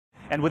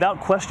And without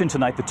question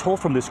tonight, the toll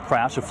from this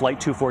crash of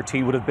Flight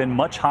 214 would have been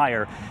much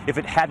higher if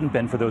it hadn't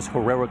been for those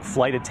heroic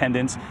flight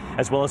attendants,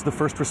 as well as the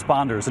first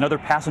responders and other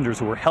passengers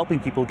who were helping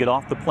people get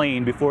off the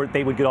plane before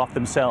they would get off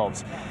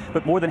themselves.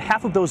 But more than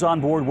half of those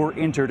on board were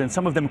injured, and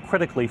some of them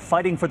critically,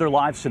 fighting for their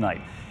lives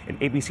tonight. And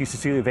ABC's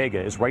Cecilia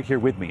Vega is right here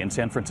with me in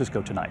San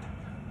Francisco tonight.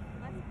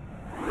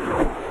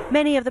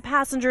 Many of the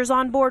passengers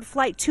on board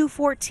Flight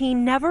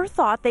 214 never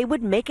thought they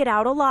would make it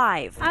out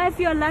alive. I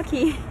feel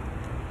lucky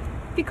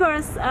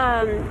because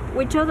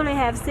we totally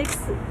have 6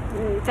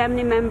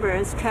 family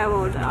members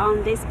traveled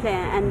on this plane,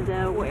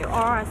 and we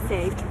all are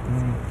safe.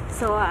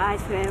 So I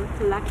feel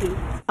lucky.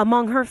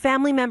 Among her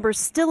family members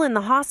still in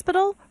the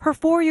hospital, her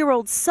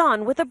 4-year-old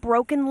son with a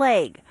broken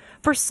leg.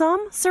 For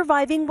some,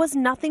 surviving was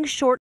nothing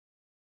short.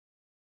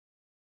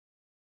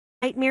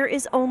 Nightmare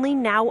is only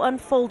now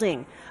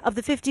unfolding. Of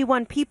the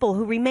 51 people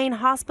who remain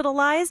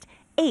hospitalized,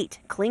 8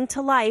 cling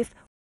to life,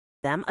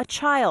 them a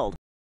child.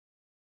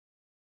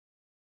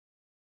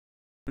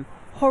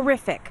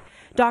 Horrific.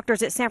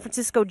 Doctors at San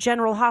Francisco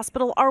General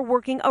Hospital are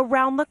working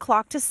around the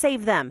clock to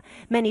save them.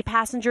 Many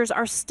passengers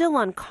are still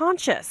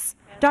unconscious.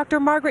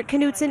 Dr. Margaret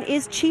Knutson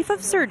is chief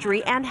of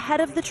surgery and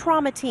head of the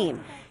trauma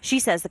team. She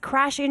says the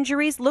crash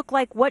injuries look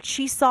like what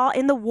she saw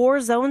in the war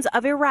zones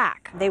of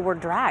Iraq. They were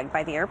dragged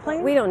by the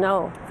airplane? We don't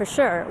know for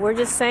sure. We're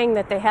just saying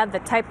that they have the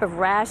type of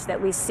rash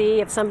that we see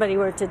if somebody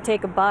were to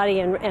take a body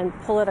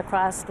and pull it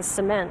across the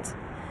cement.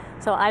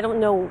 So I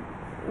don't know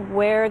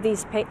where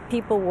these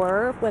people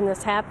were when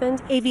this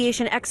happened.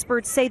 Aviation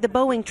experts say the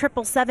Boeing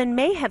 777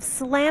 may have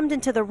slammed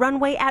into the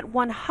runway at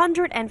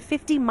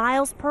 150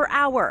 miles per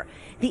hour.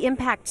 The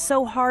impact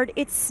so hard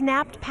it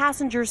snapped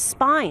passengers'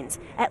 spines.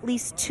 At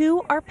least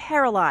 2 are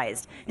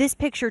paralyzed. This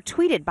picture,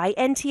 tweeted by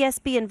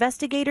NTSB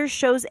investigators,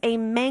 shows a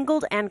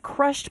mangled and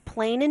crushed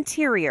plane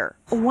interior.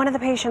 One of the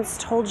patients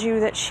told you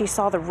that she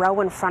saw the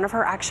row in front of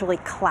her actually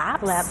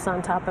collapse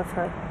On top of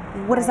her.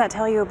 What does that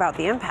tell you about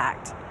the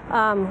impact?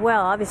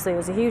 Well, obviously it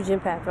was a huge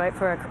impact, right,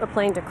 for a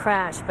plane to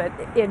crash, but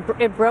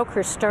it broke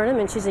her sternum,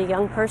 and she's a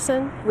young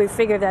person. We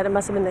figured that it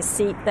must have been the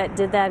seat that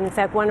did that. In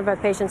fact, one of our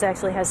patients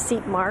actually has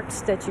seat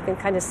marks that you can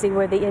kind of see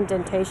where the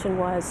indentation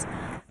was.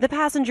 The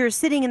passengers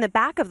sitting in the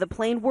back of the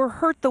plane were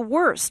hurt the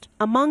worst.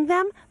 Among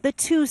them, the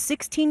 2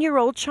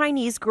 16-year-old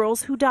Chinese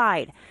girls who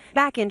died.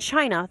 Back in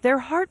China, their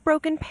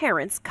heartbroken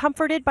parents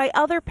comforted by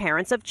other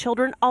parents of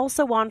children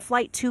also on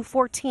Flight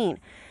 214.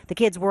 The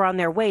kids were on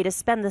their way to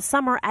spend the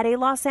summer at a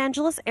Los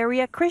Angeles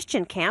area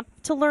Christian camp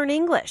to learn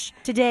English.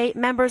 Today,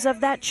 members of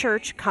that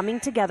church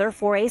coming together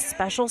for a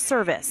special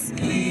service.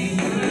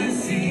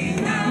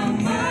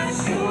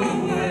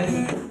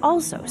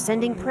 Also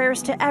sending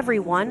prayers to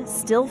everyone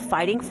still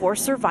fighting for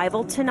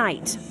survival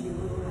tonight.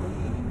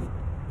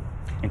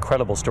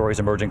 Incredible stories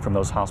emerging from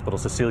those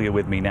hospitals. Cecilia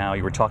with me now.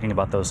 You were talking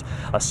about those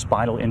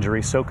spinal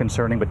injuries, so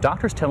concerning, but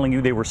doctors telling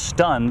you they were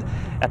stunned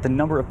at the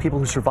number of people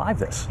who survived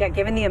this. Yeah,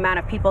 given the amount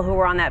of people who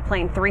were on that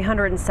plane,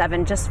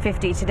 307, just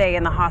 50 today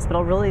in the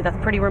hospital. Really, that's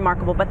pretty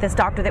remarkable. But this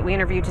doctor that we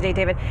interviewed today,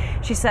 David,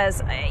 she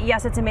says,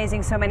 yes, it's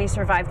amazing so many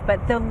survived,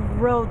 but the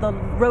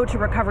road to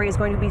recovery is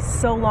going to be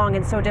so long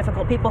and so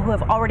difficult. People who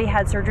have already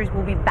had surgeries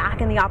will be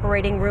back in the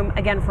operating room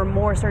again for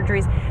more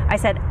surgeries. I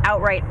said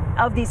outright,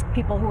 of these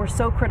people who are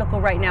so critical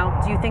right now,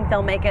 do you think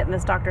they'll make it? And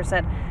this doctor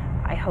said,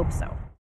 I hope so.